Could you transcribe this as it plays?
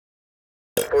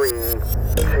3,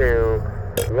 2,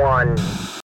 1.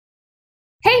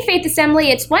 Hey Faith Assembly,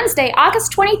 it's Wednesday,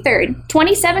 August 23rd,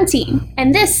 2017,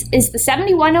 and this is the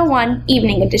 7101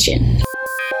 Evening Edition.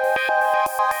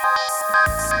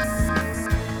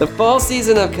 The fall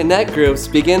season of Connect Groups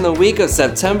begin the week of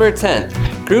September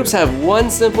 10th. Groups have one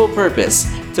simple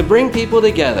purpose: to bring people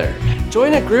together.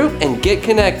 Join a group and get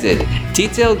connected.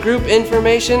 Detailed group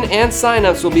information and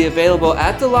signups will be available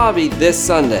at the lobby this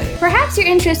Sunday. Perhaps your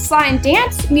interests lie in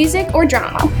dance, music, or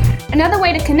drama. Another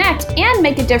way to connect and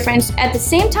make a difference at the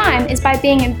same time is by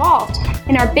being involved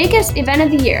in our biggest event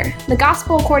of the year, the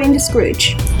Gospel According to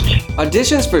Scrooge.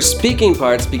 Auditions for speaking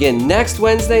parts begin next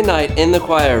Wednesday night in the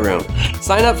choir room.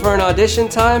 Sign up for an audition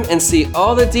time and see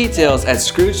all the details at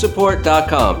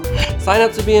scroogesupport.com. Sign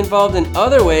up to be involved in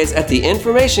other ways at the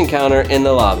information counter in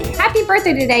the lobby. Happy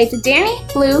birthday today to Danny,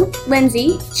 Blue,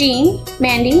 Lindsay, Jean,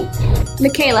 Mandy,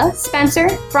 Michaela, Spencer,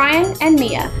 Brian, and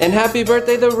Mia. And happy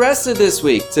birthday the rest of this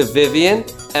week to Vivian,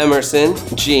 Emerson,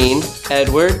 Jean,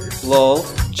 Edward, Lowell,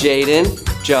 Jaden,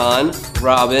 John,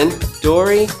 Robin,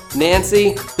 Dory,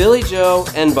 Nancy, Billy Joe,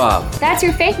 and Bob. That's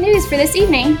your fake news for this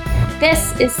evening.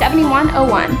 This is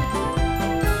 7101.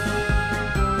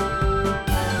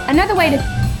 Another way to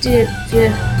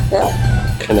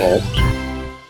Connect.